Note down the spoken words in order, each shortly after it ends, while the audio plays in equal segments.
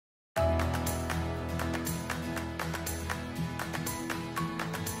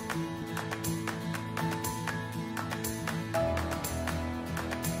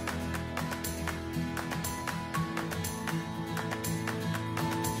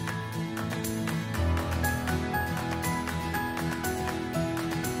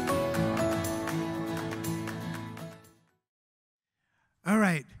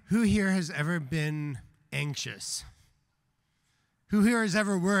Who here has ever been anxious? Who here has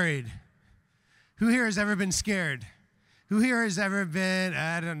ever worried? Who here has ever been scared? Who here has ever been,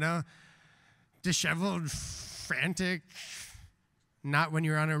 I don't know, disheveled, frantic? Not when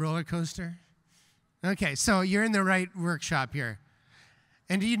you're on a roller coaster? Okay, so you're in the right workshop here.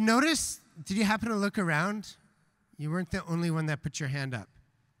 And did you happen to look around? You weren't the only one that put your hand up.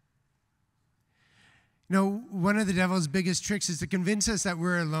 One of the devil's biggest tricks is to convince us that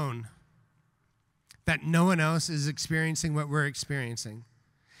we're alone, that no one else is experiencing what we're experiencing.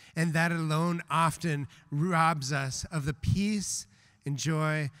 And that alone often robs us of the peace and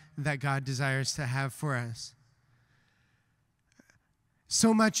joy that God desires to have for us.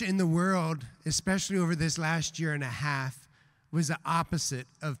 So much in the world, especially over this last year and a half, was the opposite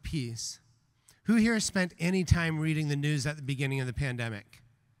of peace. Who here spent any time reading the news at the beginning of the pandemic?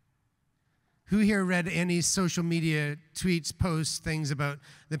 Who here read any social media tweets, posts, things about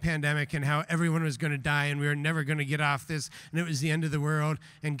the pandemic and how everyone was going to die and we were never going to get off this and it was the end of the world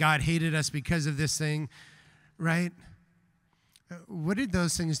and God hated us because of this thing, right? What did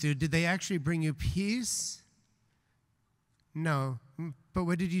those things do? Did they actually bring you peace? No. But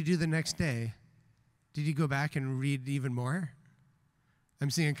what did you do the next day? Did you go back and read even more? I'm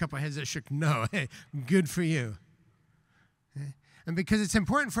seeing a couple of heads that shook. No. Hey, good for you. Okay. And because it's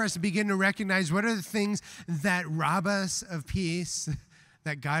important for us to begin to recognize what are the things that rob us of peace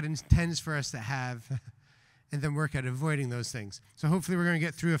that God intends for us to have, and then work at avoiding those things. So hopefully we're going to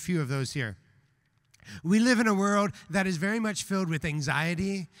get through a few of those here. We live in a world that is very much filled with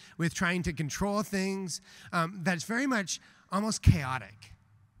anxiety, with trying to control things, that's very much almost chaotic.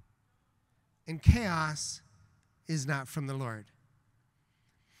 And chaos is not from the Lord.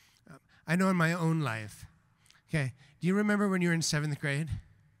 I know in my own life, okay, do you remember when you were in 7th grade?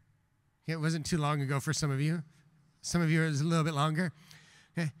 Okay, it wasn't too long ago for some of you. Some of you it was a little bit longer.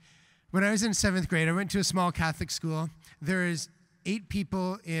 Okay. When I was in 7th grade, I went to a small Catholic school. There is 8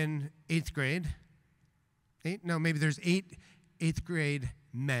 people in 8th grade. There's 8 8th grade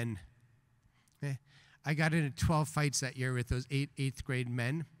men. Okay. I got into 12 fights that year with those 8 8th grade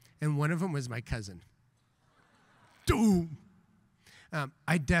men, and one of them was my cousin. Doom!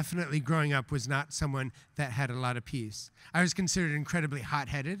 I definitely, growing up, was not someone that had a lot of peace. I was considered incredibly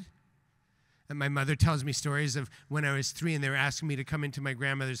hot-headed. And my mother tells me stories of when I was 3 and they were asking me to come into my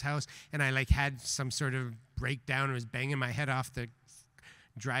grandmother's house, and I had some sort of breakdown and was banging my head off the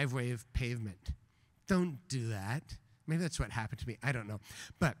driveway of pavement. Don't do that. Maybe that's what happened to me. I don't know.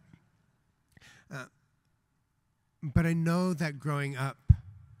 But I know that growing up,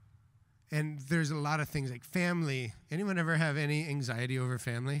 and there's a lot of things like family. Anyone ever have any anxiety over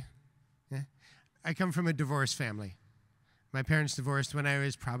family? Yeah? I come from a divorced family. My parents divorced when I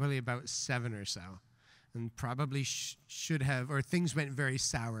was probably about 7 or so, and probably should have, or things went very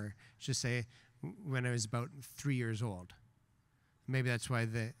sour, just say, when I was about 3 years old. Maybe that's why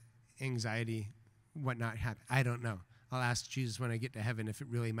the anxiety, whatnot happened. I don't know. I'll ask Jesus when I get to heaven if it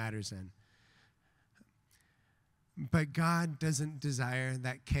really matters then. But God doesn't desire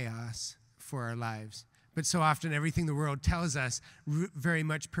that chaos for our lives. But so often everything the world tells us very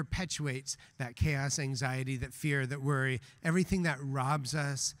much perpetuates that chaos, anxiety, that fear, that worry, everything that robs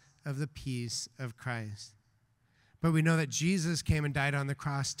us of the peace of Christ. But we know that Jesus came and died on the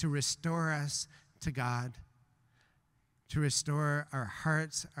cross to restore us to God, to restore our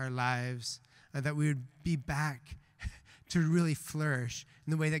hearts, our lives, that we would be back to really flourish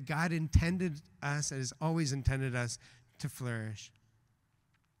in the way that God intended us and has always intended us to flourish.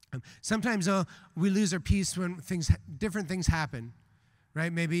 Sometimes, though, we lose our peace when different things happen,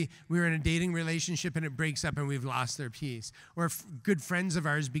 right? Maybe we're in a dating relationship and it breaks up and we've lost their peace. Or good friends of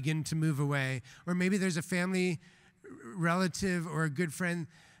ours begin to move away. Or maybe there's a family relative or a good friend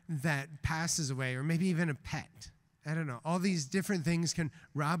that passes away. Or maybe even a pet. I don't know. All these different things can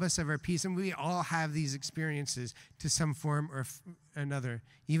rob us of our peace. And we all have these experiences to some form or another.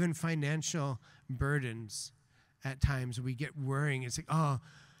 Even financial burdens at times. We get worrying. It's like, oh,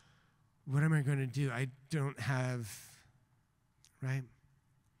 what am I going to do? I don't have, right?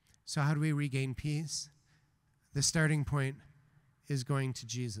 So how do we regain peace? The starting point is going to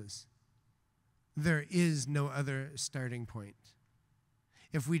Jesus. There is no other starting point.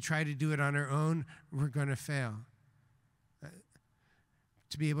 If we try to do it on our own, we're going to fail.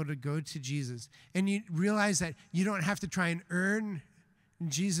 To be able to go to Jesus. And you realize that you don't have to try and earn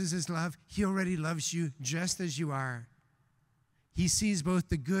Jesus' love. He already loves you just as you are. He sees both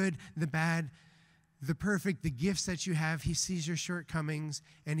the good, the bad, the perfect, the gifts that you have. He sees your shortcomings,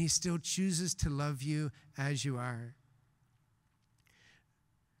 and he still chooses to love you as you are.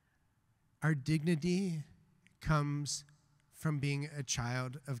 Our dignity comes from being a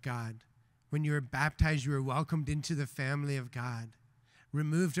child of God. When you were baptized, you were welcomed into the family of God,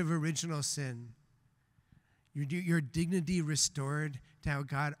 removed of original sin. Your dignity restored to how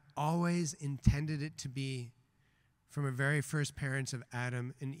God always intended it to be from the very first parents of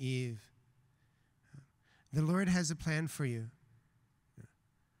Adam and Eve. The Lord has a plan for you.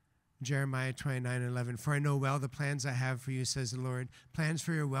 Jeremiah 29:11, for I know well the plans I have for you, says the Lord, plans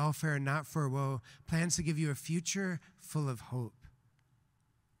for your welfare and not for woe, plans to give you a future full of hope.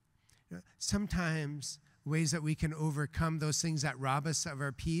 Sometimes ways that we can overcome those things that rob us of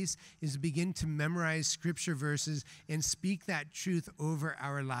our peace is begin to memorize scripture verses and speak that truth over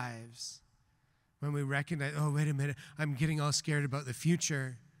our lives. When we recognize, oh, wait a minute, I'm getting all scared about the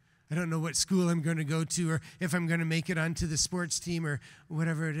future. I don't know what school I'm going to go to or if I'm going to make it onto the sports team or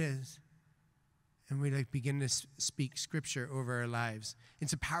whatever it is. And we begin to speak scripture over our lives.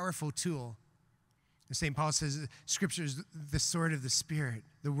 It's a powerful tool. St. Paul says scripture is the sword of the Spirit,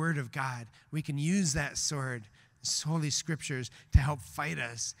 the word of God. We can use that sword, holy scriptures, to help fight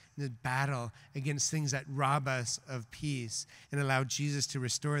us in the battle against things that rob us of peace and allow Jesus to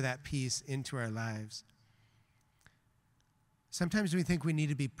restore that peace into our lives. Sometimes we think we need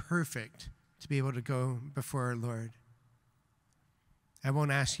to be perfect to be able to go before our Lord. I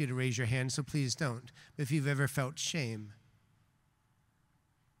won't ask you to raise your hand, so please don't. But if you've ever felt shame,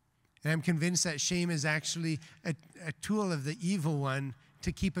 and I'm convinced that shame is actually a tool of the evil one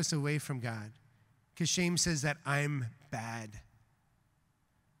to keep us away from God. Because shame says that I'm bad.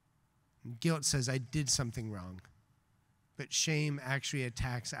 And guilt says I did something wrong. But shame actually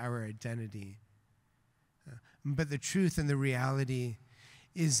attacks our identity. But the truth and the reality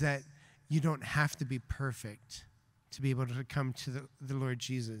is that you don't have to be perfect to be able to come to the Lord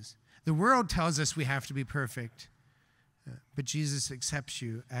Jesus. The world tells us we have to be perfect. But Jesus accepts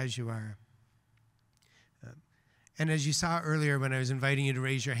you as you are. And as you saw earlier when I was inviting you to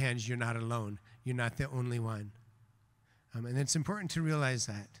raise your hands, you're not alone. You're not the only one. And it's important to realize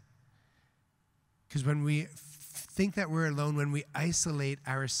that. Because when we think that we're alone, when we isolate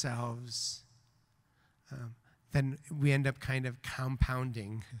ourselves, then we end up kind of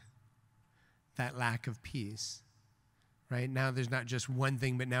compounding that lack of peace. Right now, there's not just one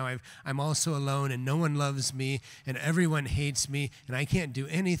thing, but now I'm also alone, and no one loves me, and everyone hates me, and I can't do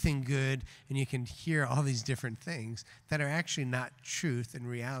anything good. And you can hear all these different things that are actually not truth and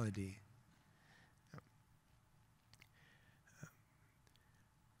reality.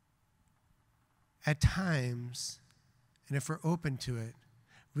 At times, and if we're open to it,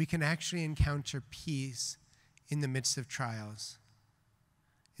 we can actually encounter peace in the midst of trials,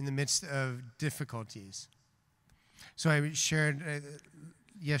 in the midst of difficulties. So I shared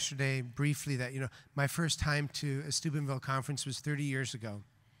yesterday briefly that, my first time to a Steubenville conference was 30 years ago.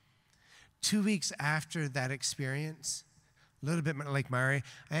 2 weeks after that experience, a little bit like Mari,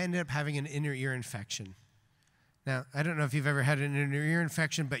 I ended up having an inner ear infection. Now, I don't know if you've ever had an inner ear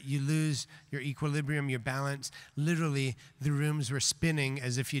infection, but you lose your equilibrium, your balance. Literally, the rooms were spinning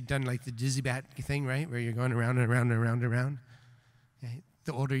as if you'd done like the dizzy bat thing, right? Where you're going around and around and around and around. Okay?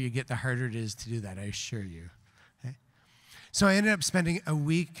 The older you get, the harder it is to do that, I assure you. So I ended up spending a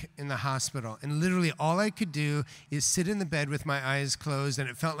week in the hospital, and literally all I could do is sit in the bed with my eyes closed, and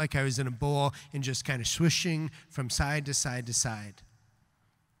it felt like I was in a bowl and just kind of swishing from side to side to side.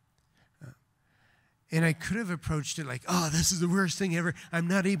 And I could have approached it like, oh, this is the worst thing ever. I'm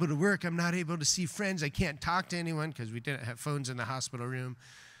not able to work. I'm not able to see friends. I can't talk to anyone because we didn't have phones in the hospital room.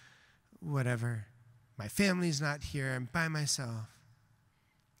 Whatever. My family's not here. I'm by myself.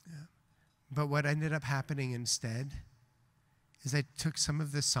 Yeah. But what ended up happening instead is I took some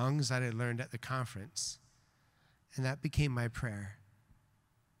of the songs that I learned at the conference, and that became my prayer.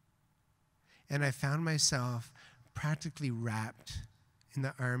 And I found myself practically wrapped in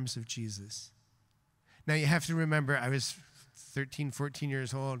the arms of Jesus. Now, you have to remember, I was 13, 14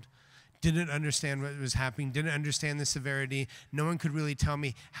 years old, didn't understand what was happening, didn't understand the severity. No one could really tell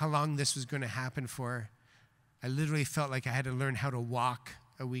me how long this was going to happen for. I literally felt like I had to learn how to walk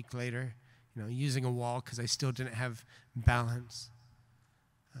a week later, using a wall because I still didn't have balance.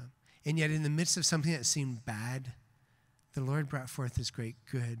 And yet, in the midst of something that seemed bad, the Lord brought forth His great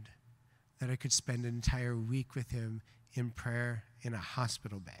good that I could spend an entire week with Him in prayer in a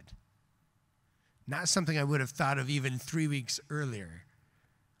hospital bed. Not something I would have thought of even 3 weeks earlier.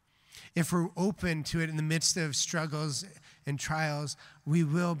 If we're open to it in the midst of struggles and trials, we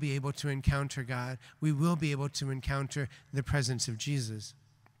will be able to encounter God. We will be able to encounter the presence of Jesus.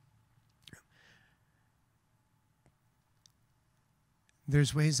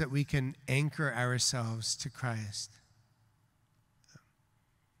 There's ways that we can anchor ourselves to Christ.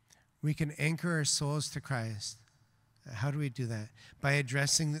 We can anchor our souls to Christ How do we do that? By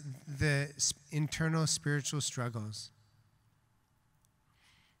addressing the internal spiritual struggles.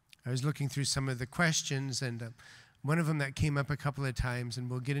 I was looking through some of the questions, and one of them that came up a couple of times, and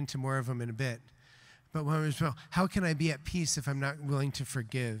we'll get into more of them in a bit. But one was, well, how can I be at peace if I'm not willing to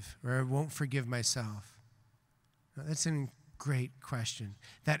forgive, or I won't forgive myself? Now, that's a great question.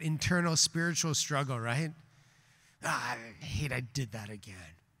 That internal spiritual struggle, right? I hate I did that again.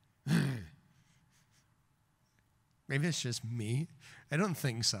 Maybe it's just me. I don't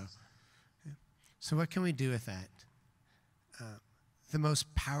think so. So what can we do with that? The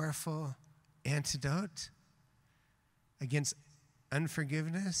most powerful antidote against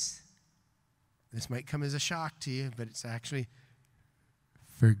unforgiveness, this might come as a shock to you, but it's actually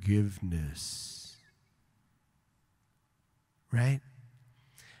forgiveness. Right?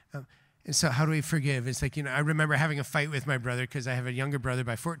 And so how do we forgive? It's like, I remember having a fight with my brother because I have a younger brother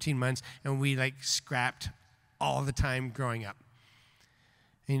by 14 months, and we scrapped all the time growing up.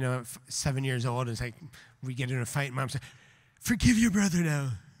 7 years old, it's like we get in a fight, and Mom says, forgive your brother now.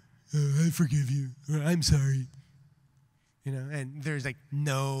 Oh, I forgive you, or I'm sorry. And there's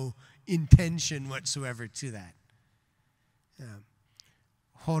no intention whatsoever to that.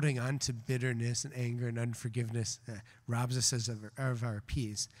 Holding on to bitterness and anger and unforgiveness robs us of our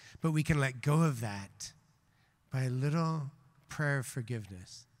peace. But we can let go of that by a little prayer of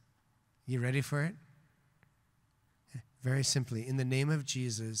forgiveness. You ready for it? Very simply, in the name of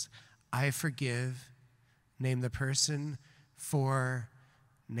Jesus, I forgive, name the person, for,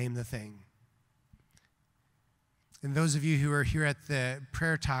 name the thing. And those of you who are here at the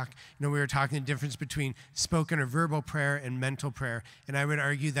prayer talk, we were talking the difference between spoken or verbal prayer and mental prayer. And I would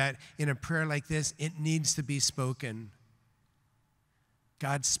argue that in a prayer like this, it needs to be spoken.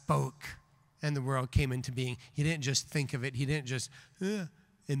 God spoke, and the world came into being. He didn't just think of it. He didn't just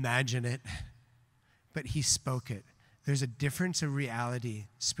imagine it, but he spoke it. There's a difference of reality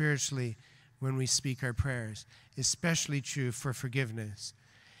spiritually when we speak our prayers, especially true for forgiveness,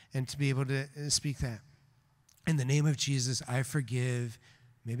 and to be able to speak that. In the name of Jesus, I forgive,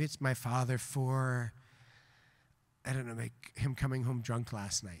 maybe it's my father for, him coming home drunk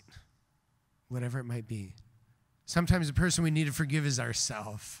last night, whatever it might be. Sometimes the person we need to forgive is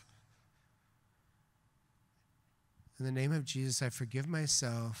ourselves. In the name of Jesus, I forgive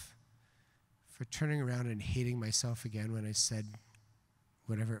myself for turning around and hating myself again when I said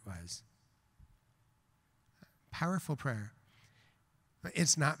whatever it was. Powerful prayer. But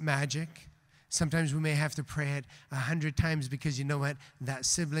it's not magic. Sometimes we may have to pray it 100 times because you know what? That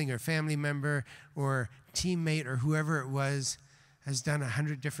sibling or family member or teammate or whoever it was has done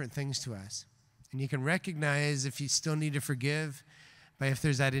 100 different things to us. And you can recognize if you still need to forgive by if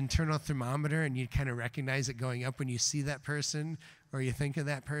there's that internal thermometer and you kind of recognize it going up when you see that person or you think of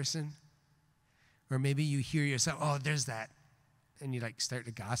that person. Or maybe you hear yourself, oh, there's that. And you start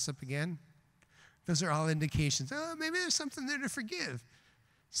to gossip again. Those are all indications. Oh, maybe there's something there to forgive.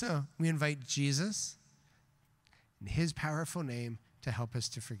 So we invite Jesus in his powerful name to help us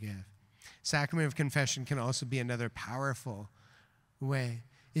to forgive. Sacrament of confession can also be another powerful way,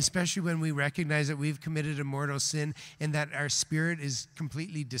 especially when we recognize that we've committed a mortal sin and that our spirit is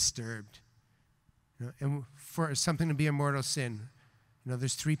completely disturbed. And for something to be a mortal sin,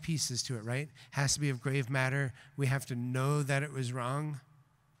 there's 3 pieces to it, right? It has to be of grave matter. We have to know that it was wrong,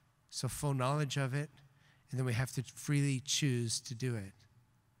 so full knowledge of it, and then we have to freely choose to do it.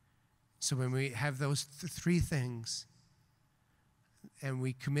 So when we have those 3 things and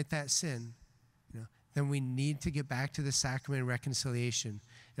we commit that sin, then we need to get back to the sacrament of reconciliation.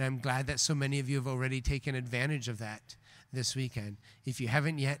 And I'm glad that so many of you have already taken advantage of that this weekend. If you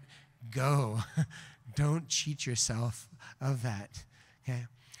haven't yet, go. Don't cheat yourself of that. Okay?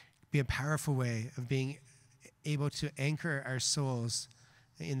 Be a powerful way of being able to anchor our souls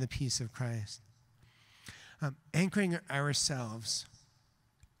in the peace of Christ. Anchoring ourselves.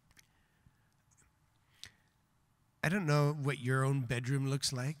 I don't know what your own bedroom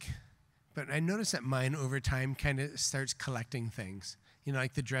looks like, but I notice that mine over time kind of starts collecting things.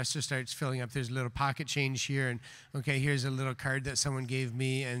 The dresser starts filling up. There's a little pocket change here, and okay, here's a little card that someone gave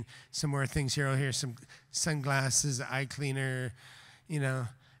me, and some more things here. Oh, here's some sunglasses, eye cleaner,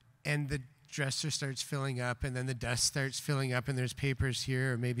 and the dresser starts filling up, and then the desk starts filling up, and there's papers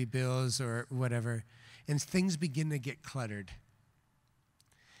here, or maybe bills, or whatever, and things begin to get cluttered.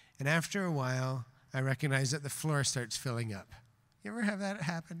 And after a while, I recognize that the floor starts filling up. You ever have that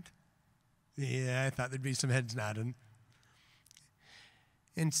happen? Yeah, I thought there'd be some heads nodding.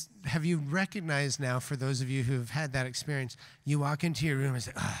 And have you recognized now, for those of you who have had that experience, you walk into your room and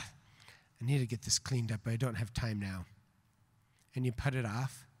say, I need to get this cleaned up, but I don't have time now. And you put it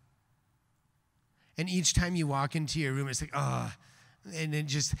off. And each time you walk into your room, it's like, oh, and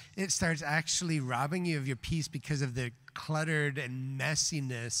it starts actually robbing you of your peace because of the cluttered and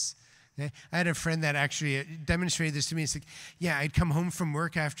messiness. Okay? I had a friend that actually demonstrated this to me. It's like, yeah, I'd come home from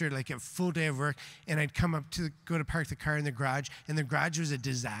work after like a full day of work, and I'd come up to go to park the car in the garage, and the garage was a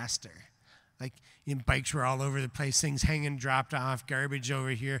disaster. Like, bikes were all over the place, things hanging, dropped off, garbage over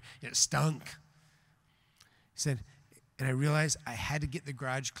here. It stunk. He said, and I realized I had to get the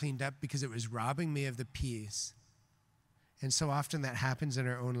garage cleaned up because it was robbing me of the peace. And so often that happens in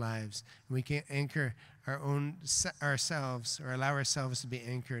our own lives. And we can't anchor ourselves or allow ourselves to be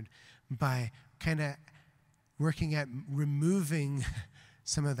anchored by kind of working at removing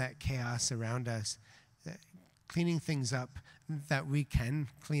some of that chaos around us, cleaning things up that we can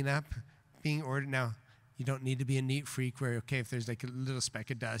clean up, being ordered. Now, you don't need to be a neat freak where, okay, if there's like a little speck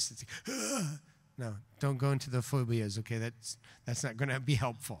of dust, it's like, ah! No, don't go into the phobias, okay? That's not going to be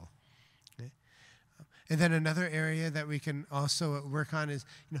helpful. Okay? And then another area that we can also work on is,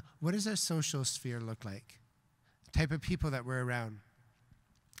 what does our social sphere look like? The type of people that we're around.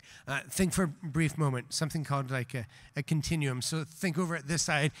 Think for a brief moment, something called like a continuum. So think over at this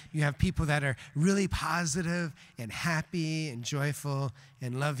side, you have people that are really positive and happy and joyful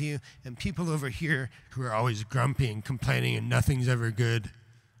and love you, and people over here who are always grumpy and complaining and nothing's ever good.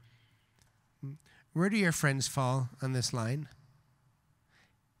 Where do your friends fall on this line?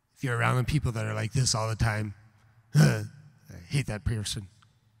 If you're around people that are like this all the time, I hate that person.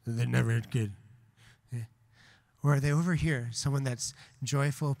 They're never good. Yeah. Or are they over here, someone that's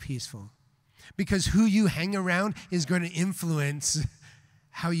joyful, peaceful? Because who you hang around is going to influence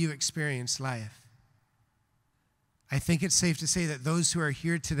how you experience life. I think it's safe to say that those who are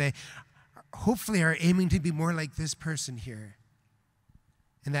here today hopefully are aiming to be more like this person here.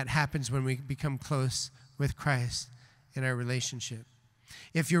 And that happens when we become close with Christ in our relationship.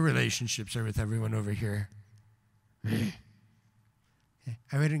 If your relationships are with everyone over here, I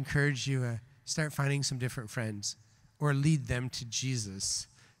would encourage you start finding some different friends or lead them to Jesus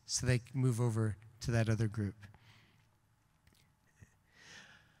so they can move over to that other group.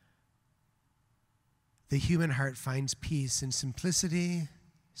 The human heart finds peace in simplicity,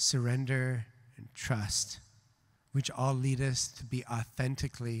 surrender, and trust, which all lead us to be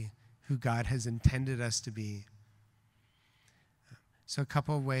authentically who God has intended us to be. So a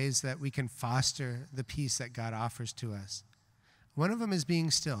couple of ways that we can foster the peace that God offers to us. One of them is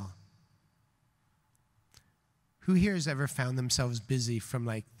being still. Who here has ever found themselves busy from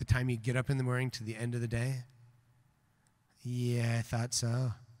like the time you get up in the morning to the end of the day? Yeah, I thought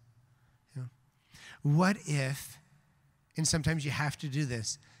so. What if, and sometimes you have to do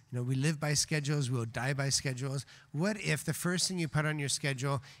this, we live by schedules, we'll die by schedules. What if the first thing you put on your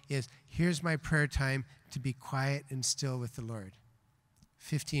schedule is, here's my prayer time to be quiet and still with the Lord?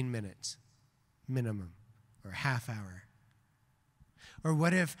 15 minutes, minimum, or half hour. Or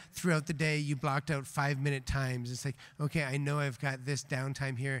what if throughout the day you blocked out 5-minute times? It's like, okay, I know I've got this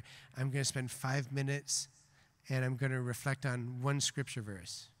downtime here. I'm going to spend 5 minutes and I'm going to reflect on one scripture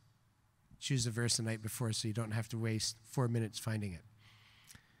verse. Choose a verse the night before so you don't have to waste 4 minutes finding it.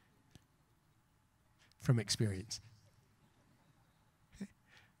 From experience.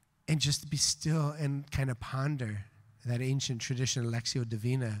 And just to be still and kind of ponder that ancient tradition, Lectio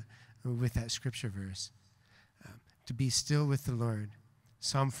Divina, with that scripture verse. To be still with the Lord.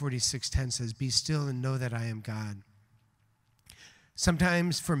 Psalm 46:10 says, be still and know that I am God.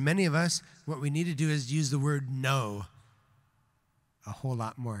 Sometimes, for many of us, what we need to do is use the word no a whole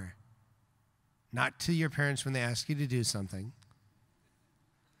lot more. Not to your parents when they ask you to do something.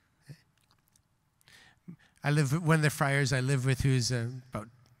 One of the friars I live with, who's about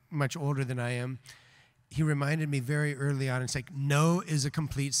much older than I am, he reminded me very early on, it's like, no is a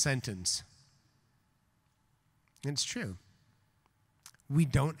complete sentence. And it's true. We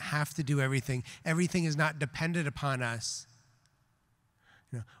don't have to do everything. Everything is not dependent upon us.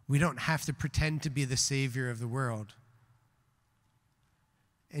 We don't have to pretend to be the savior of the world.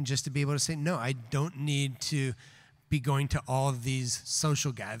 And just to be able to say, no, I don't need to be going to all of these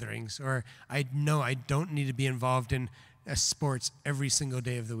social gatherings, or I don't need to be involved in sports every single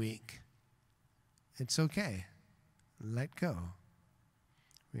day of the week. It's okay. Let go.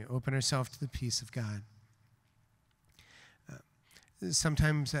 We open ourselves to the peace of God.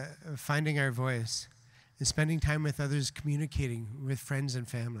 Sometimes finding our voice and spending time with others, communicating with friends and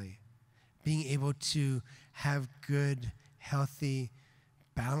family, being able to have good, healthy,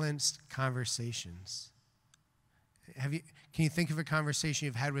 balanced conversations. Can you think of a conversation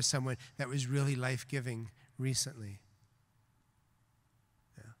you've had with someone that was really life-giving recently?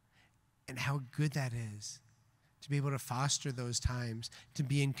 And how good that is to be able to foster those times, to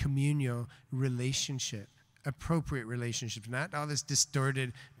be in communal relationship, appropriate relationships, not all this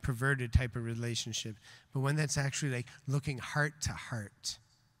distorted, perverted type of relationship, but one that's actually like looking heart to heart.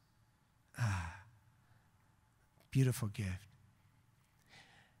 Beautiful gift.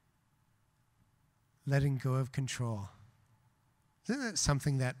 Letting go of control. Isn't that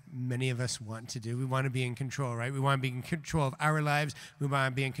something that many of us want to do? We want to be in control, right? We want to be in control of our lives. We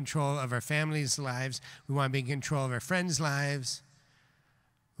want to be in control of our families' lives. We want to be in control of our friends' lives.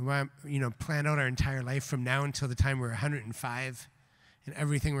 We want to, plan out our entire life from now until the time we're 105 and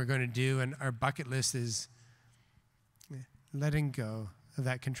everything we're going to do. And our bucket list is letting go of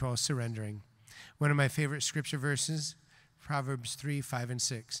that control, surrendering. One of my favorite scripture verses, Proverbs 3, 5, and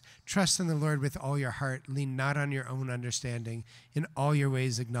 6. Trust in the Lord with all your heart. Lean not on your own understanding. In all your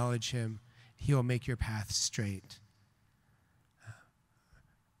ways acknowledge him. He will make your path straight.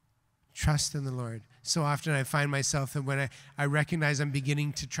 Trust in the Lord. So often I find myself that when I recognize I'm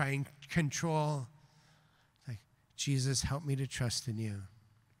beginning to try and control, like, Jesus, help me to trust in you.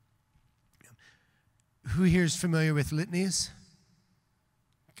 Who here is familiar with litanies?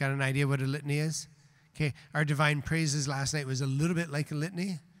 Got an idea what a litany is? Okay, our divine praises last night was a little bit like a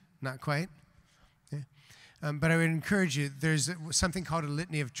litany, not quite. Okay. But I would encourage you, there's something called a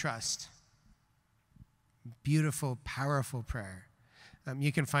litany of trust. Beautiful, powerful prayer.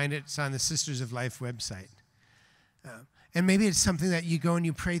 You can find it, it's on the Sisters of Life website. And maybe it's something that you go and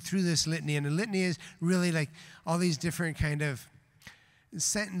you pray through this litany, and a litany is really like all these different kind of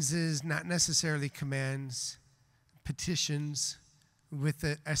sentences, not necessarily commands, petitions, with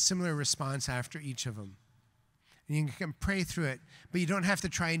a similar response after each of them. And you can pray through it, but you don't have to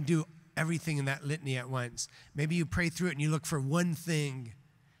try and do everything in that litany at once. Maybe you pray through it and you look for one thing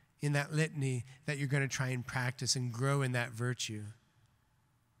in that litany that you're going to try and practice and grow in that virtue.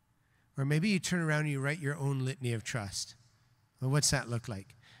 Or maybe you turn around and you write your own litany of trust. Well, what's that look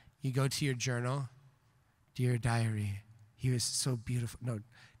like? You go to your journal, dear diary, he was so beautiful. No,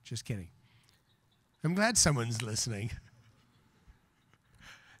 just kidding. I'm glad someone's listening.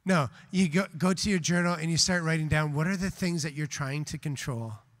 No, you go to your journal and you start writing down what are the things that you're trying to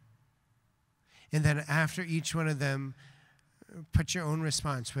control. And then after each one of them, put your own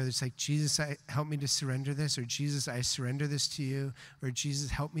response, whether it's like, Jesus, help me to surrender this, or Jesus, I surrender this to you, or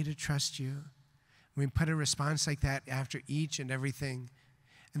Jesus, help me to trust you. We put a response like that after each and everything.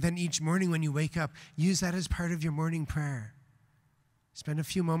 And then each morning when you wake up, use that as part of your morning prayer. Spend a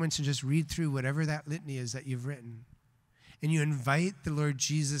few moments and just read through whatever that litany is that you've written. And you invite the Lord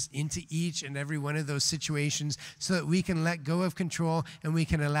Jesus into each and every one of those situations so that we can let go of control and we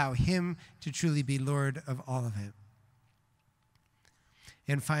can allow him to truly be Lord of all of it.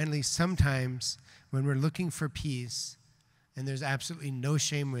 And finally, sometimes when we're looking for peace, and there's absolutely no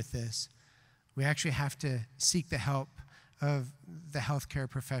shame with this, we actually have to seek the help of the healthcare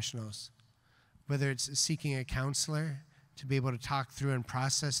professionals, whether it's seeking a counselor to be able to talk through and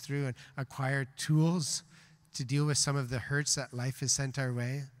process through and acquire tools to deal with some of the hurts that life has sent our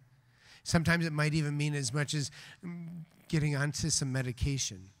way. Sometimes it might even mean as much as getting onto some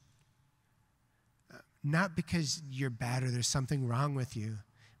medication. Not because you're bad or there's something wrong with you,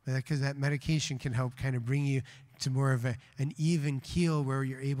 but because that medication can help kind of bring you to more of an even keel where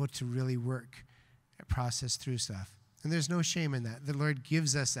you're able to really work and process through stuff. And there's no shame in that. The Lord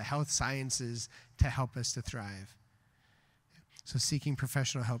gives us the health sciences to help us to thrive. So seeking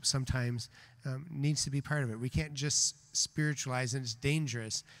professional help sometimes needs to be part of it. We can't just spiritualize, and it's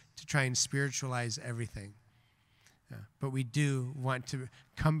dangerous to try and spiritualize everything. But we do want to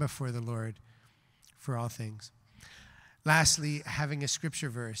come before the Lord for all things. Lastly, having a scripture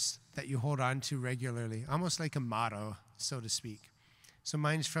verse that you hold on to regularly, almost like a motto, so to speak. So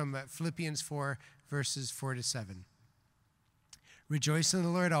mine's from Philippians 4, verses 4 to 7. Rejoice in the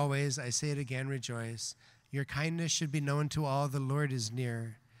Lord always. I say it again, rejoice. Your kindness should be known to all. The Lord is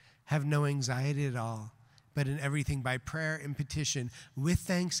near. Have no anxiety at all, but in everything by prayer and petition, with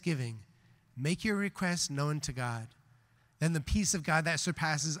thanksgiving, make your requests known to God. Then the peace of God that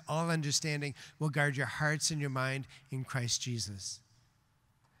surpasses all understanding will guard your hearts and your mind in Christ Jesus.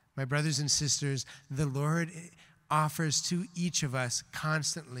 My brothers and sisters, the Lord offers to each of us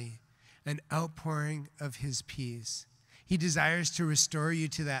constantly an outpouring of his peace. He desires to restore you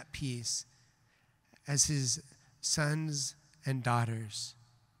to that peace as his sons and daughters.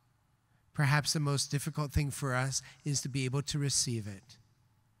 Perhaps the most difficult thing for us is to be able to receive it.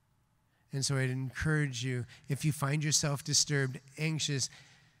 And so I'd encourage you, if you find yourself disturbed, anxious,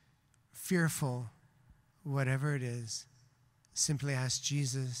 fearful, whatever it is, simply ask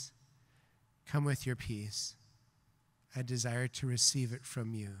Jesus, come with your peace. I desire to receive it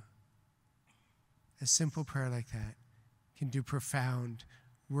from you. A simple prayer like that can do profound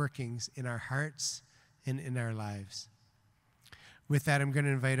workings in our hearts and in our lives. With that, I'm going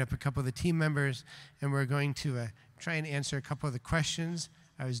to invite up a couple of the team members, and we're going to try and answer a couple of the questions.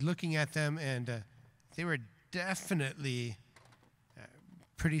 I was looking at them, and they were definitely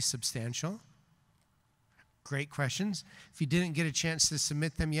pretty substantial. Great questions. If you didn't get a chance to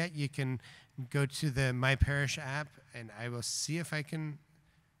submit them yet, you can go to the My Parish app, and I will see if I can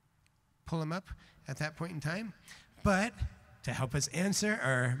pull them up at that point in time. But to help us answer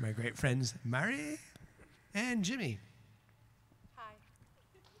are my great friends Mari and Jimmy. Hi.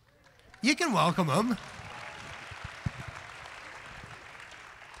 You can welcome them.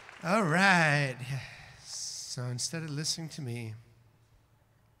 All right. So instead of listening to me,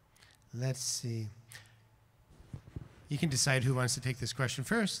 let's see. You can decide who wants to take this question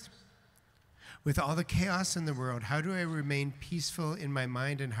first. With all the chaos in the world, how do I remain peaceful in my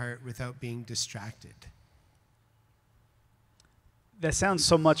mind and heart without being distracted? That sounds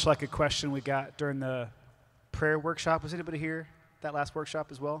so much like a question we got during the prayer workshop. Was anybody here that last workshop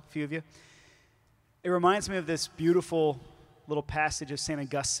as well? A few of you. It reminds me of this beautiful little passage of St.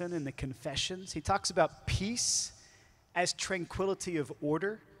 Augustine in the Confessions. He talks about peace as tranquility of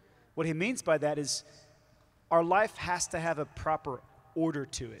order. What he means by that is our life has to have a proper order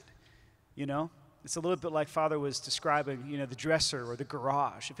to it. You know, it's a little bit like Father was describing, the dresser or the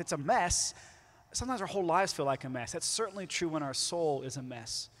garage. If it's a mess, sometimes our whole lives feel like a mess. That's certainly true when our soul is a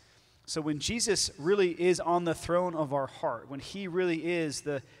mess. So when Jesus really is on the throne of our heart, when he really is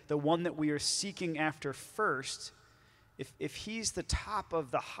the one that we are seeking after first, if he's the top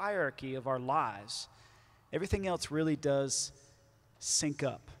of the hierarchy of our lives, everything else really does sync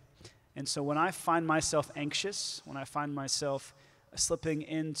up. And so when I find myself anxious, when I find myself slipping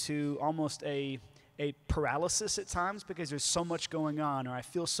into almost a paralysis at times because there's so much going on, or I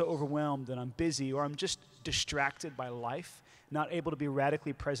feel so overwhelmed and I'm busy, or I'm just distracted by life, not able to be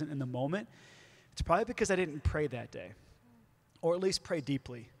radically present in the moment, it's probably because I didn't pray that day, or at least pray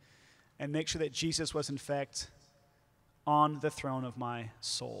deeply and make sure that Jesus was in fact on the throne of my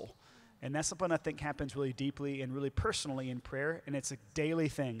soul. And that's something I think happens really deeply and really personally in prayer, and it's a daily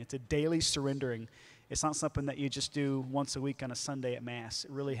thing. It's a daily surrendering. It's not something that you just do once a week on a Sunday at Mass.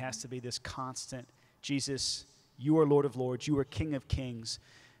 It really has to be this constant, Jesus, you are Lord of Lords, you are King of Kings,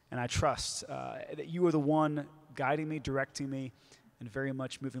 and I trust that you are the one guiding me, directing me, and very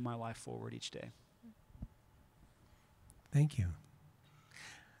much moving my life forward each day. Thank you.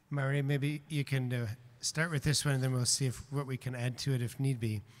 Mari, maybe you can start with this one, and then we'll see what we can add to it if need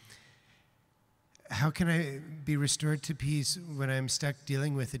be. How can I be restored to peace when I'm stuck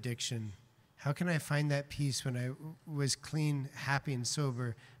dealing with addiction? How can I find that peace when I was clean, happy, and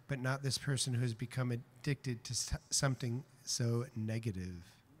sober, but not this person who has become addicted to something so negative?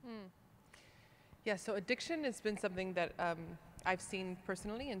 Yeah, so addiction has been something that I've seen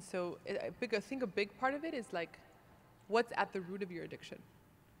personally, and so I think a big part of it is like, what's at the root of your addiction?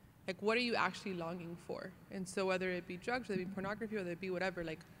 Like, what are you actually longing for? And so whether it be drugs, whether it be pornography, whether it be whatever,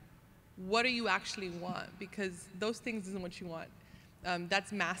 like, what do you actually want? Because those things isn't what you want.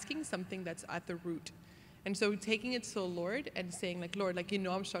 That's masking something that's at the root. And so taking it to the Lord and saying, like, Lord, like,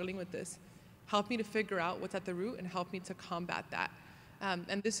 I'm struggling with this. Help me to figure out what's at the root and help me to combat that.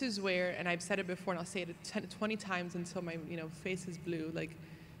 And this is where, and I've said it before and I'll say it 20 times until my face is blue, like,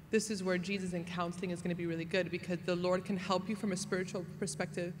 this is where Jesus and counseling is going to be really good, because the Lord can help you from a spiritual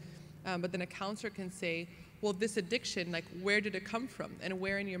perspective, but then a counselor can say, well, this addiction, like, where did it come from and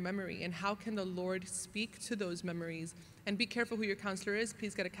where in your memory, and how can the Lord speak to those memories? And be careful who your counselor is.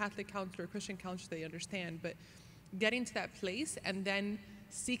 Please get a Catholic counselor, a Christian counselor, they understand, but getting to that place and then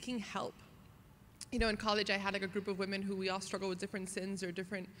seeking help. In college I had like a group of women who we all struggle with different sins or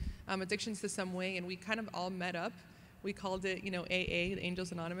different addictions to some way, and we kind of all met up. We called it, AA, the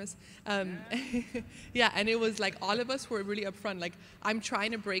Angels Anonymous. Yeah, and it was like all of us were really upfront, like, I'm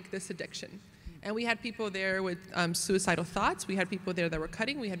trying to break this addiction. And we had people there with suicidal thoughts. We had people there that were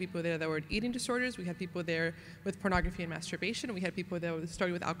cutting. We had people there that were eating disorders. We had people there with pornography and masturbation. We had people there that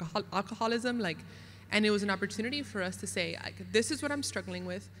started with alcoholism. And it was an opportunity for us to say, this is what I'm struggling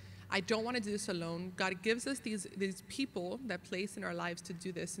with. I don't want to do this alone. God gives us these people that place in our lives to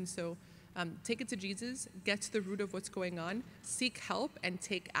do this. And so take it to Jesus, get to the root of what's going on, seek help, and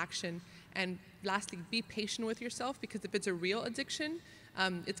take action. And lastly, be patient with yourself, because if it's a real addiction,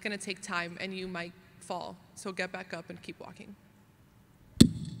 it's going to take time and you might fall. So get back up and keep walking.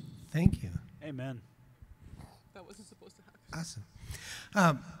 Thank you. Amen. That wasn't supposed to happen.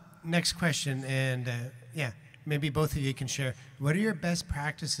 Awesome. Next question, and maybe both of you can share. What are your best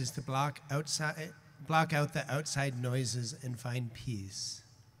practices to block out the outside noises and find peace?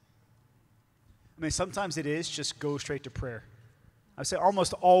 I mean, sometimes it is just go straight to prayer. I would say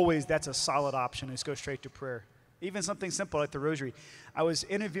almost always that's a solid option, is go straight to prayer. Even something simple like the rosary. I was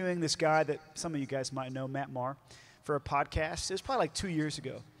interviewing this guy that some of you guys might know, Matt Marr, for a podcast. It was probably like 2 years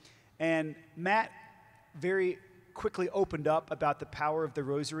ago. And Matt very quickly opened up about the power of the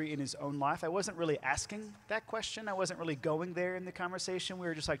rosary in his own life. I wasn't really asking that question. I wasn't really going there in the conversation. We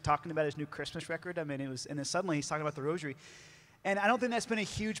were just like talking about his new Christmas record. I mean, and then suddenly he's talking about the rosary. And I don't think that's been a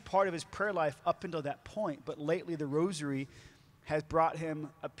huge part of his prayer life up until that point. But lately, the rosary has brought him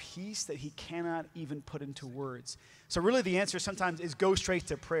a peace that he cannot even put into words. So really the answer sometimes is go straight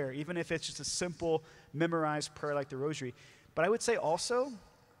to prayer, even if it's just a simple memorized prayer like the rosary. But I would say also,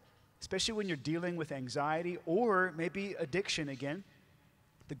 especially when you're dealing with anxiety or maybe addiction again,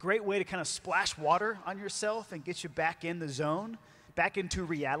 the great way to kind of splash water on yourself and get you back in the zone, back into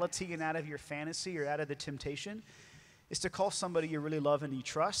reality and out of your fantasy or out of the temptation, is to call somebody you really love and you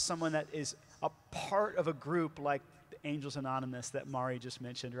trust, someone that is a part of a group like Angels Anonymous that Mari just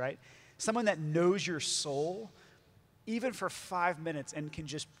mentioned, right? Someone that knows your soul, even for 5 minutes, and can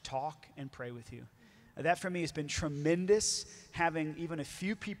just talk and pray with you. That for me has been tremendous, having even a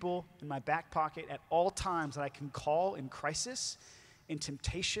few people in my back pocket at all times that I can call in crisis, in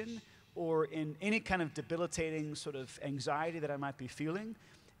temptation, or in any kind of debilitating sort of anxiety that I might be feeling.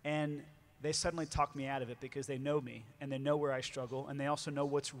 And they suddenly talk me out of it because they know me and they know where I struggle and they also know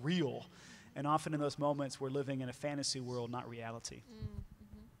what's real. And often in those moments, we're living in a fantasy world, not reality. Mm-hmm.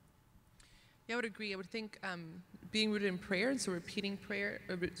 Yeah, I would agree. I would think being rooted in prayer, and so repeating prayer,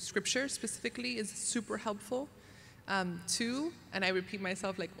 scripture specifically, is super helpful too. And I repeat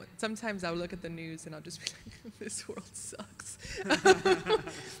myself, like sometimes I'll look at the news and I'll just be like, this world sucks.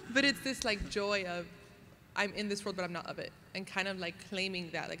 But it's this like joy of, I'm in this world, but I'm not of it. And kind of like claiming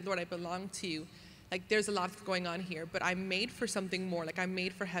that, like, Lord, I belong to you. Like, there's a lot going on here, but I'm made for something more. Like, I'm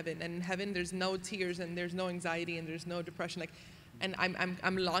made for heaven. And in heaven, there's no tears, and there's no anxiety, and there's no depression. Like, and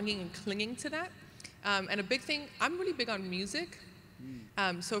I'm longing and clinging to that. And a big thing, I'm really big on music.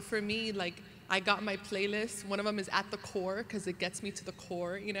 So for me, like, I got my playlist. One of them is At the Core, because it gets me to the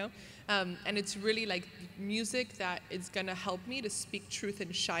core, you know? And it's really, like, music that is going to help me to speak truth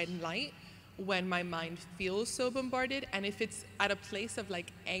and shine light when my mind feels so bombarded. And if it's at a place of,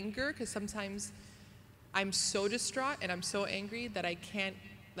 like, anger, because sometimes I'm so distraught and I'm so angry that I can't,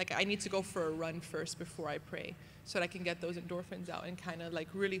 like, I need to go for a run first before I pray so that I can get those endorphins out and kind of like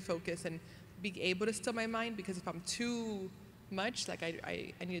really focus and be able to still my mind, because if I'm too much, like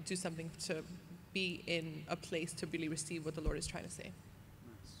I need to do something to be in a place to really receive what the Lord is trying to say.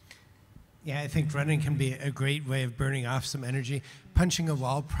 Yeah, I think running can be a great way of burning off some energy. Punching a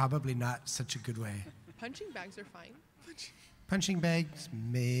wall, probably not such a good way. Punching bags are fine. Punching bags,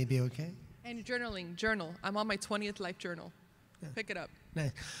 maybe okay. And journal. I'm on my 20th life journal. Yeah. Pick it up.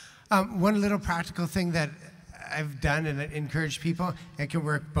 Nice. One little practical thing that I've done and I encourage people, it can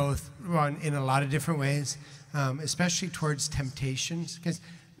work both in a lot of different ways, especially towards temptations. Because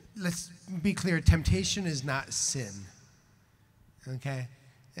let's be clear, temptation is not sin, okay?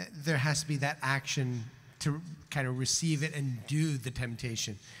 There has to be that action to kind of receive it and do the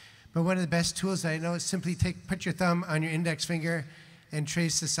temptation. But one of the best tools I know is simply put your thumb on your index finger and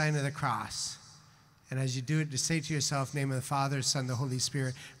trace the sign of the cross. And as you do it, just say to yourself, name of the Father, Son, the Holy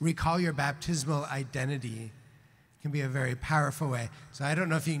Spirit. Recall your baptismal identity. It can be a very powerful way. So I don't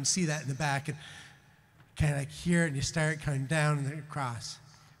know if you can see that in the back, and kind of like here, and you start coming down the cross.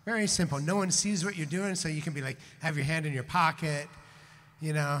 Very simple. No one sees what you're doing, so you can be like, have your hand in your pocket,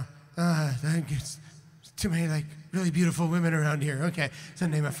 you know. There's too many like really beautiful women around here. Okay, so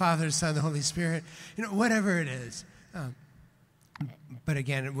name of Father, Son, the Holy Spirit. You know, whatever it is. But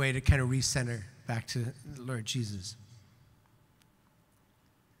again, a way to kind of recenter back to the Lord Jesus.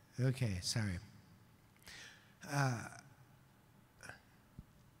 Okay, sorry.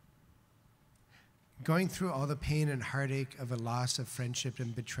 Going through all the pain and heartache of a loss of friendship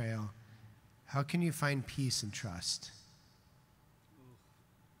and betrayal, how can you find peace and trust?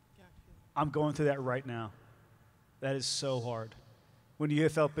 I'm going through that right now. That is so hard. When you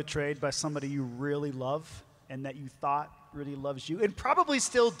have felt betrayed by somebody you really love and that you thought really loves you, and probably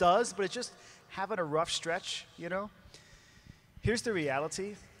still does, but it's just having a rough stretch, you know? Here's the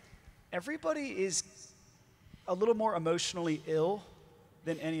reality. Everybody is a little more emotionally ill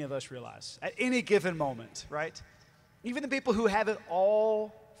than any of us realize at any given moment, right? Even the people who have it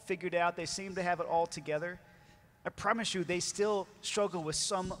all figured out, they seem to have it all together, I promise you, they still struggle with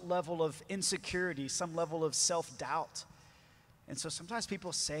some level of insecurity, some level of self-doubt. And so sometimes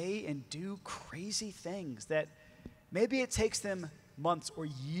people say and do crazy things that maybe it takes them months or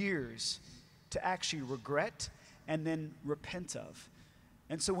years to actually regret and then repent of.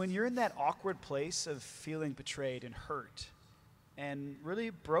 And so when you're in that awkward place of feeling betrayed and hurt and really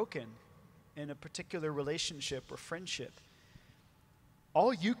broken in a particular relationship or friendship,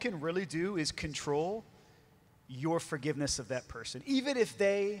 all you can really do is control your forgiveness of that person, even if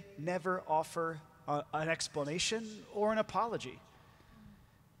they never offer an explanation or an apology.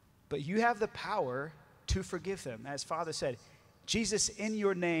 But you have the power to forgive them. As Father said, Jesus, in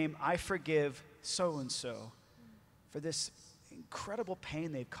your name, I forgive so-and-so for this incredible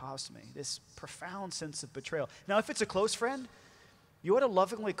pain they've caused me, this profound sense of betrayal. Now, if it's a close friend, you ought to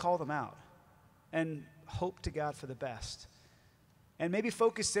lovingly call them out and hope to God for the best. And maybe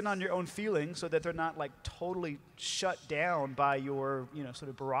focus in on your own feelings so that they're not like totally shut down by your, sort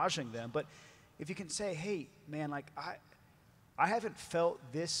of barraging them. But if you can say, hey, man, like I haven't felt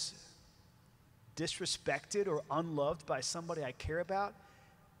this disrespected or unloved by somebody I care about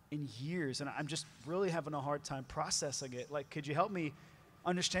in years, and I'm just really having a hard time processing it. Like, could you help me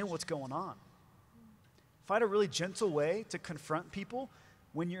understand what's going on? Find a really gentle way to confront people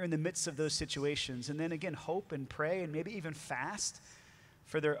when you're in the midst of those situations. And then again, hope and pray and maybe even fast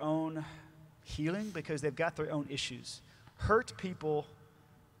for their own healing because they've got their own issues. Hurt people,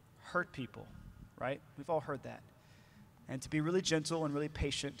 right? We've all heard that. And to be really gentle and really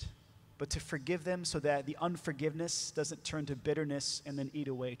patient, but to forgive them so that the unforgiveness doesn't turn to bitterness and then eat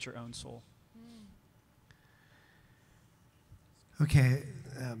away at your own soul. Okay,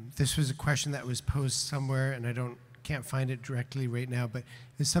 this was a question that was posed somewhere, and I can't find it directly right now, but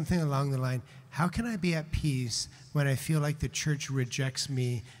it's something along the line, how can I be at peace when I feel like the church rejects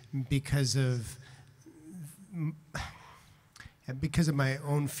me because of my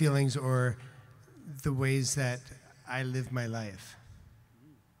own feelings or the ways that I live my life?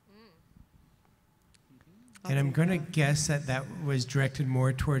 And I'm going to guess that was directed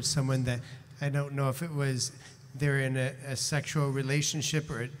more towards someone that I don't know if it was they're in a sexual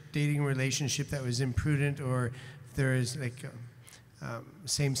relationship or a dating relationship that was imprudent, or there is like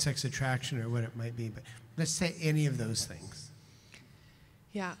same-sex attraction or what it might be. But let's say any of those things.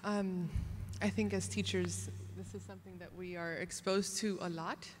 Yeah, I think as teachers, this is something that we are exposed to a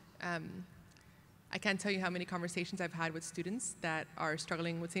lot. I can't tell you how many conversations I've had with students that are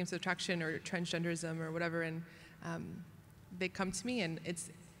struggling with same-sex attraction or transgenderism or whatever, and they come to me, and it's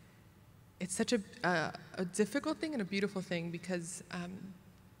such a difficult thing and a beautiful thing because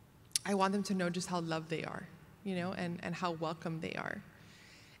I want them to know just how loved they are, and how welcome they are.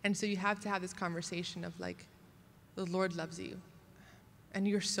 And so you have to have this conversation of like, the Lord loves you, and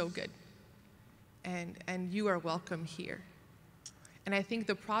you're so good, and you are welcome here. And I think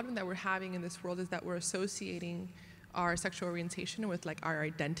the problem that we're having in this world is that we're associating our sexual orientation with like our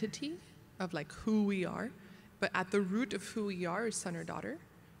identity of like who we are, but at the root of who we are is son or daughter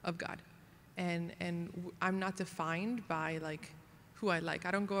of God. And I'm not defined by like who I like.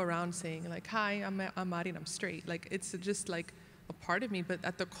 I don't go around saying like, hi, I'm Mari and I'm straight. Like, it's just like a part of me, but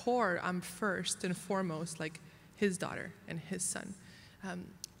at the core, I'm first and foremost like his daughter and his son.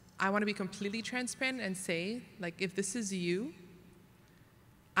 I want to be completely transparent and say, like, if this is you,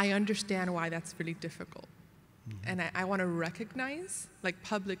 I understand why that's really difficult. Mm-hmm. And I want to recognize, like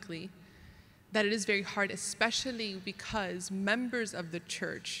publicly, that it is very hard, especially because members of the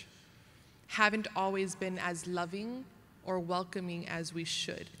church haven't always been as loving or welcoming as we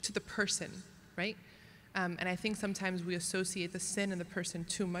should to the person, right? And I think sometimes we associate the sin and the person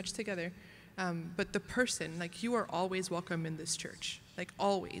too much together. But the person, like, you are always welcome in this church. Like,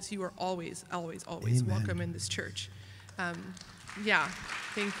 always. You are always, always, always Amen. Welcome in this church. Yeah,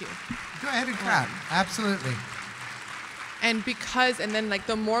 thank you. Go ahead and clap. Absolutely. And then like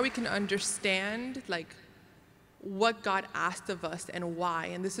the more we can understand like what God asked of us and why,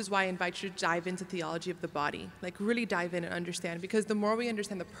 and this is why I invite you to dive into theology of the body, like really dive in and understand, because the more we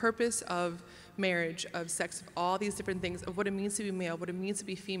understand the purpose of marriage, of sex, of all these different things, of what it means to be male, what it means to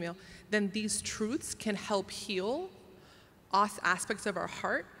be female, then these truths can help heal us aspects of our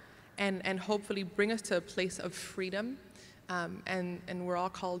heart and hopefully bring us to a place of freedom. And we're all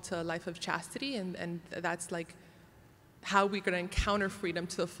called to a life of chastity, and that's like how we're going to encounter freedom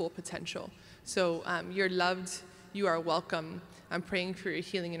to the full potential. So you're loved, you are welcome. I'm praying for your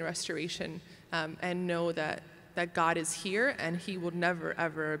healing and restoration, and know that God is here and he will never,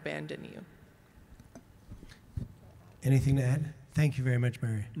 ever abandon you. Anything to add? Thank you very much,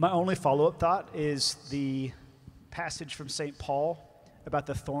 Mary. My only follow-up thought is the passage from St. Paul about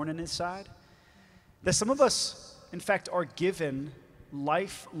the thorn in his side. That some of us, in fact, are given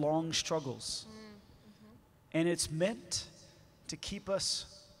lifelong struggles. Mm-hmm. And it's meant to keep us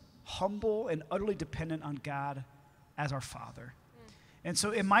humble and utterly dependent on God as our Father. And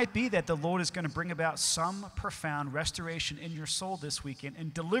so it might be that the Lord is going to bring about some profound restoration in your soul this weekend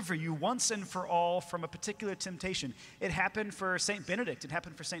and deliver you once and for all from a particular temptation. It happened for St. Benedict. It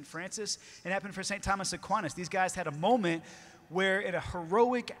happened for St. Francis. It happened for St. Thomas Aquinas. These guys had a moment where in a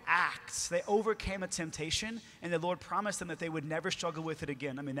heroic act, they overcame a temptation, and the Lord promised them that they would never struggle with it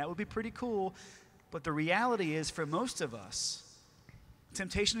again. I mean, that would be pretty cool. But the reality is, for most of us,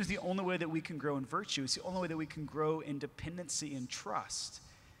 temptation is the only way that we can grow in virtue. It's the only way that we can grow in dependency and trust.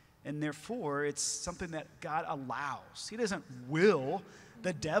 And therefore, it's something that God allows. He doesn't will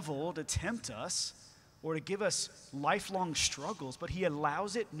the devil to tempt us or to give us lifelong struggles, but he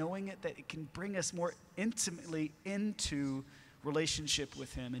allows it, knowing it that it can bring us more intimately into relationship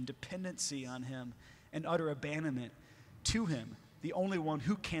with him and dependency on him and utter abandonment to him, the only one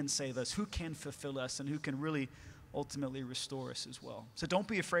who can save us, who can fulfill us, and who can really ultimately restore us as well. So don't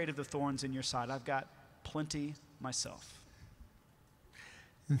be afraid of the thorns in your side. I've got plenty myself.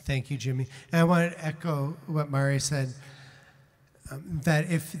 And thank you, Jimmy. And I want to echo what Mari said, that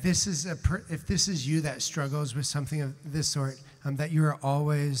if this is you that struggles with something of this sort, that you are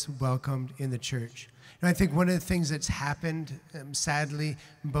always welcomed in the church. And I think one of the things that's happened, sadly,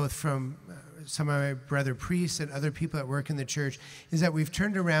 both from some of my brother priests and other people that work in the church, is that we've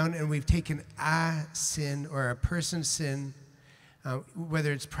turned around and we've taken a sin or a person's sin,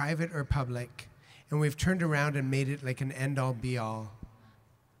 whether it's private or public, and we've turned around and made it like an end-all, be-all.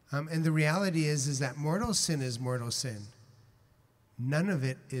 And the reality is that mortal sin is mortal sin. None of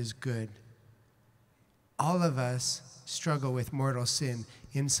it is good. All of us struggle with mortal sin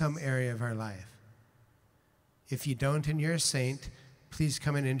in some area of our life. If you don't and you're a saint, please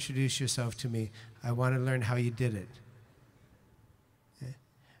come and introduce yourself to me. I want to learn how you did it.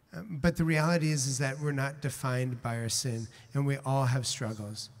 But the reality is that we're not defined by our sin, and we all have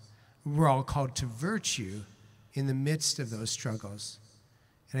struggles. We're all called to virtue in the midst of those struggles.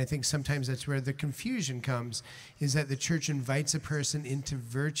 And I think sometimes that's where the confusion comes, is that the church invites a person into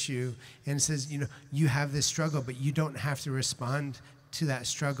virtue and says, you have this struggle, but you don't have to respond to that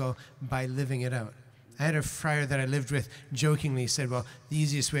struggle by living it out. I had a friar that I lived with jokingly said, well, the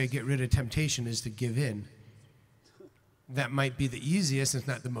easiest way to get rid of temptation is to give in. That might be the easiest, it's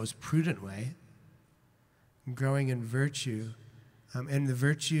not the most prudent way. Growing in virtue, and the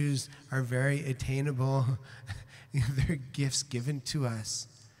virtues are very attainable. They're gifts given to us.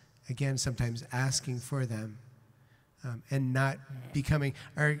 Again, sometimes asking for them, and not becoming,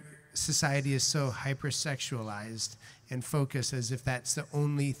 our society is so hypersexualized and focused as if that's the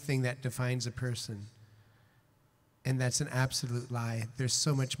only thing that defines a person. And that's an absolute lie. There's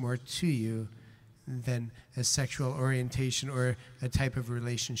so much more to you than a sexual orientation or a type of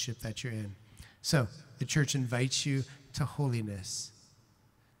relationship that you're in. So the church invites you to holiness.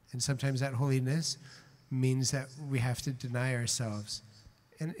 And sometimes that holiness means that we have to deny ourselves.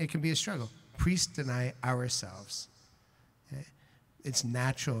 And it can be a struggle. Priests deny ourselves. It's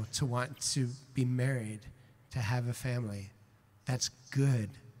natural to want to be married, to have a family. That's good.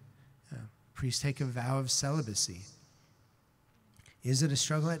 Priests take a vow of celibacy. Is it a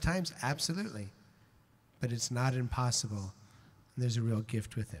struggle at times? Absolutely. But it's not impossible. There's a real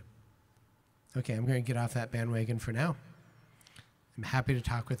gift with it. Okay, I'm going to get off that bandwagon for now. I'm happy to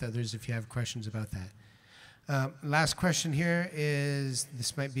talk with others if you have questions about that. Last question here is,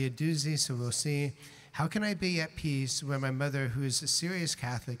 this might be a doozy, so we'll see. How can I be at peace when my mother, who is a serious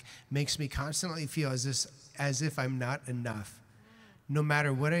Catholic, makes me constantly feel as if I'm not enough? No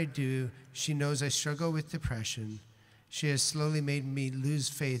matter what I do, she knows I struggle with depression. She has slowly made me lose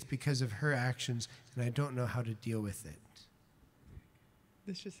faith because of her actions, and I don't know how to deal with it.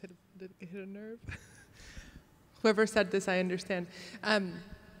 This just hit a nerve. Whoever said this, I understand.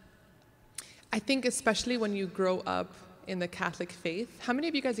 I think especially when you grow up in the Catholic faith, how many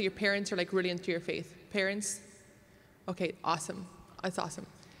of you guys, your parents are like really into your faith? Parents? Okay, awesome. That's awesome.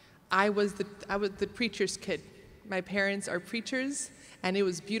 I was the preacher's kid. My parents are preachers, and it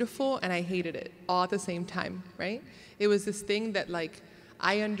was beautiful, and I hated it all at the same time, right? It was this thing that like,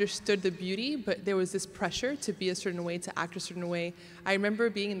 I understood the beauty, but there was this pressure to be a certain way, to act a certain way. I remember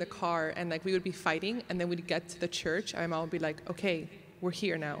being in the car, and like we would be fighting, and then we'd get to the church, and my mom would be like, okay, we're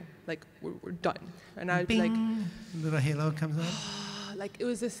here now, like we're done. And I'd be like, little halo comes on. like it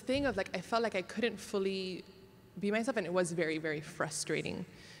was this thing of like, I felt like I couldn't fully be myself, and it was very, very frustrating.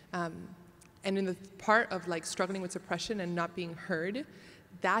 And in the part of like struggling with depression and not being heard,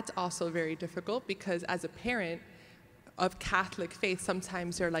 that's also very difficult, because as a parent of Catholic faith,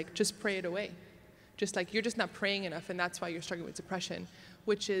 sometimes they're like, just pray it away. Just like, you're just not praying enough, and that's why you're struggling with depression,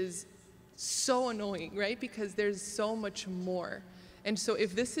 which is so annoying, right? Because there's so much more. And so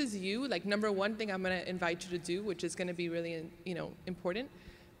if this is you, like number one thing I'm gonna invite you to do, which is gonna be really, important,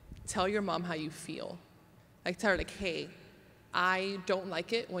 tell your mom how you feel. Like tell her like, hey, I don't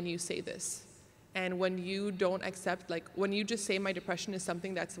like it when you say this. And when you don't accept, like when you just say my depression is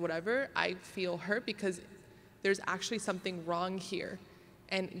something that's whatever, I feel hurt because there's actually something wrong here.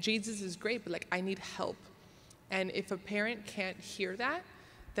 And Jesus is great, but like I need help. And if a parent can't hear that,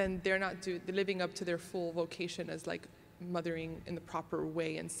 then they're not living up to their full vocation as like mothering in the proper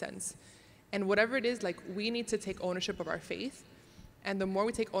way and sense. And whatever it is, like we need to take ownership of our faith. And the more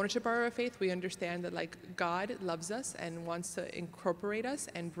we take ownership of our faith, we understand that like God loves us and wants to incorporate us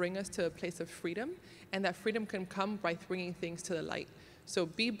and bring us to a place of freedom. And that freedom can come by bringing things to the light. So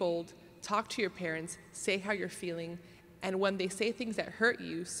be bold, talk to your parents, say how you're feeling. And when they say things that hurt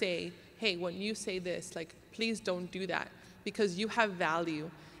you, say, hey, when you say this, like, please don't do that because you have value.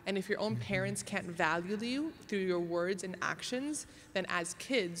 And if your own parents can't value you through your words and actions, then as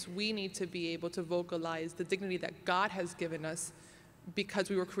kids, we need to be able to vocalize the dignity that God has given us because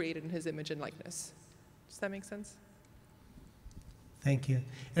we were created in his image and likeness. Does that make sense? Thank you.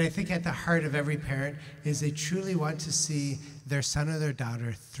 And I think at the heart of every parent is they truly want to see their son or their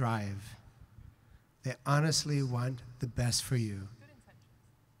daughter thrive. They honestly want the best for you.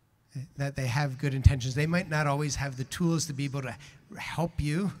 That they have good intentions. They might not always have the tools to be able to help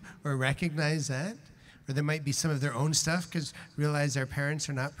you or recognize that. Or there might be some of their own stuff because realize our parents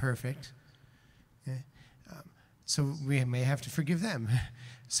are not perfect. So we may have to forgive them.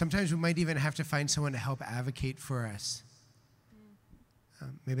 Sometimes we might even have to find someone to help advocate for us.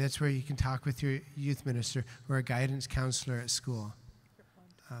 Maybe that's where you can talk with your youth minister or a guidance counselor at school.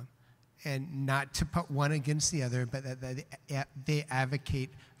 And not to put one against the other, but that they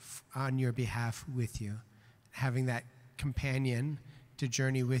advocate on your behalf with you. Having that companion to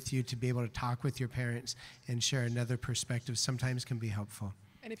journey with you, to be able to talk with your parents and share another perspective sometimes can be helpful.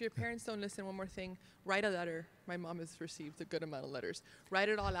 And if your parents don't listen, one more thing, write a letter. My mom has received a good amount of letters. Write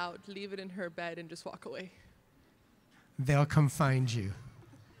it all out, leave it in her bed, and just walk away. They'll come find you.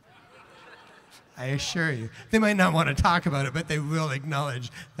 I assure you. They might not want to talk about it, but they will acknowledge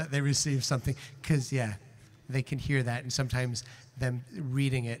that they received something. Because, yeah, they can hear that, and sometimes them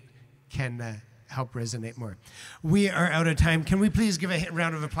reading it can help resonate more. We are out of time. Can we please give a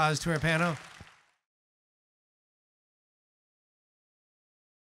round of applause to our panel?